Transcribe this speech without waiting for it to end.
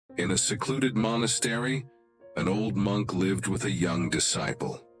In a secluded monastery, an old monk lived with a young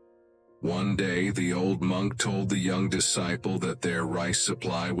disciple. One day, the old monk told the young disciple that their rice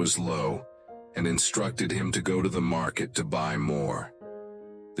supply was low and instructed him to go to the market to buy more.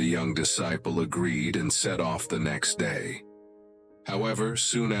 The young disciple agreed and set off the next day. However,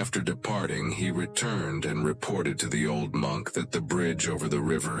 soon after departing, he returned and reported to the old monk that the bridge over the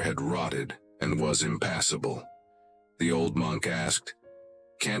river had rotted and was impassable. The old monk asked,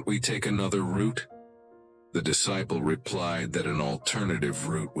 "Can't we take another route?" The disciple replied that an alternative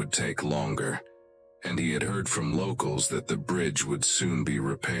route would take longer, and he had heard from locals that the bridge would soon be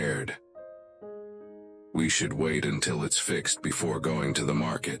repaired. "We should wait until it's fixed before going to the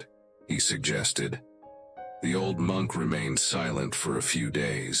market," he suggested. The old monk remained silent for a few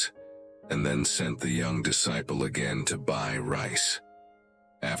days, and then sent the young disciple again to buy rice.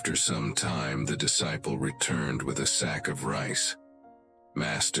 After some time, the disciple returned with a sack of rice.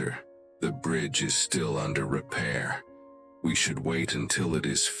 "Master, the bridge is still under repair. We should wait until it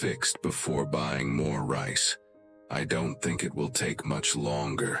is fixed before buying more rice. I don't think it will take much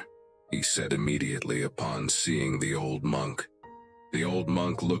longer," he said immediately upon seeing the old monk. The old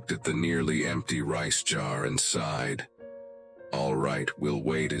monk looked at the nearly empty rice jar and sighed. "All right, we'll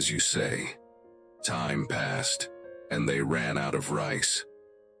wait as you say." Time passed, and they ran out of rice.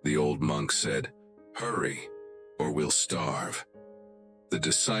 The old monk said, "Hurry, or we'll starve." The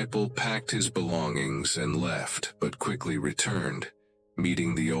disciple packed his belongings and left, but quickly returned,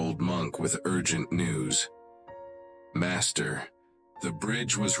 meeting the old monk with urgent news. "Master, the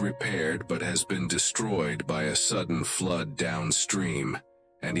bridge was repaired but has been destroyed by a sudden flood downstream,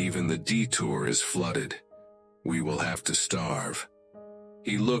 and even the detour is flooded. We will have to starve."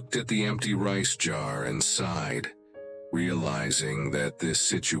 He looked at the empty rice jar and sighed, realizing that this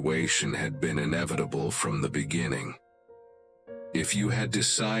situation had been inevitable from the beginning. If you had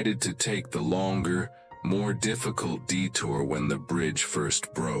decided to take the longer, more difficult detour when the bridge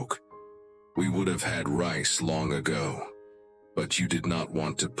first broke, we would have had rice long ago. But you did not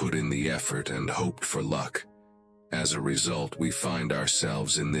want to put in the effort and hoped for luck. As a result, we find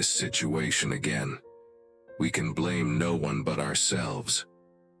ourselves in this situation again. We can blame no one but ourselves.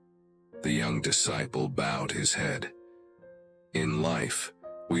 The young disciple bowed his head. In life,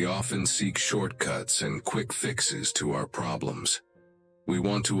 we often seek shortcuts and quick fixes to our problems. We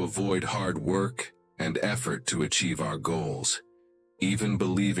want to avoid hard work and effort to achieve our goals, even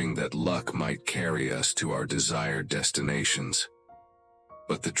believing that luck might carry us to our desired destinations.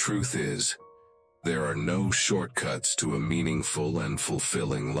 But the truth is, there are no shortcuts to a meaningful and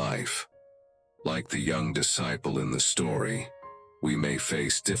fulfilling life. Like the young disciple in the story, we may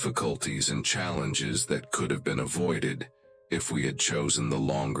face difficulties and challenges that could have been avoided if we had chosen the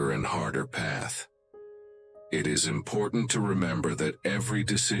longer and harder path. It is important to remember that every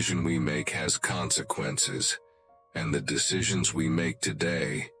decision we make has consequences, and the decisions we make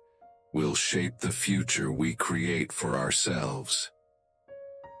today will shape the future we create for ourselves.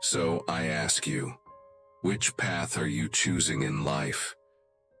 So I ask you, which path are you choosing in life?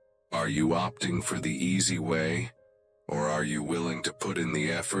 Are you opting for the easy way, or are you willing to put in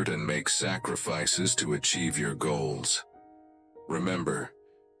the effort and make sacrifices to achieve your goals? Remember,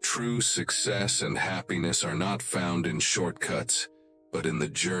 true success and happiness are not found in shortcuts, but in the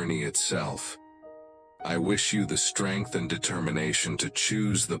journey itself. I wish you the strength and determination to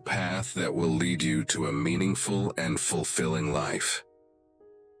choose the path that will lead you to a meaningful and fulfilling life.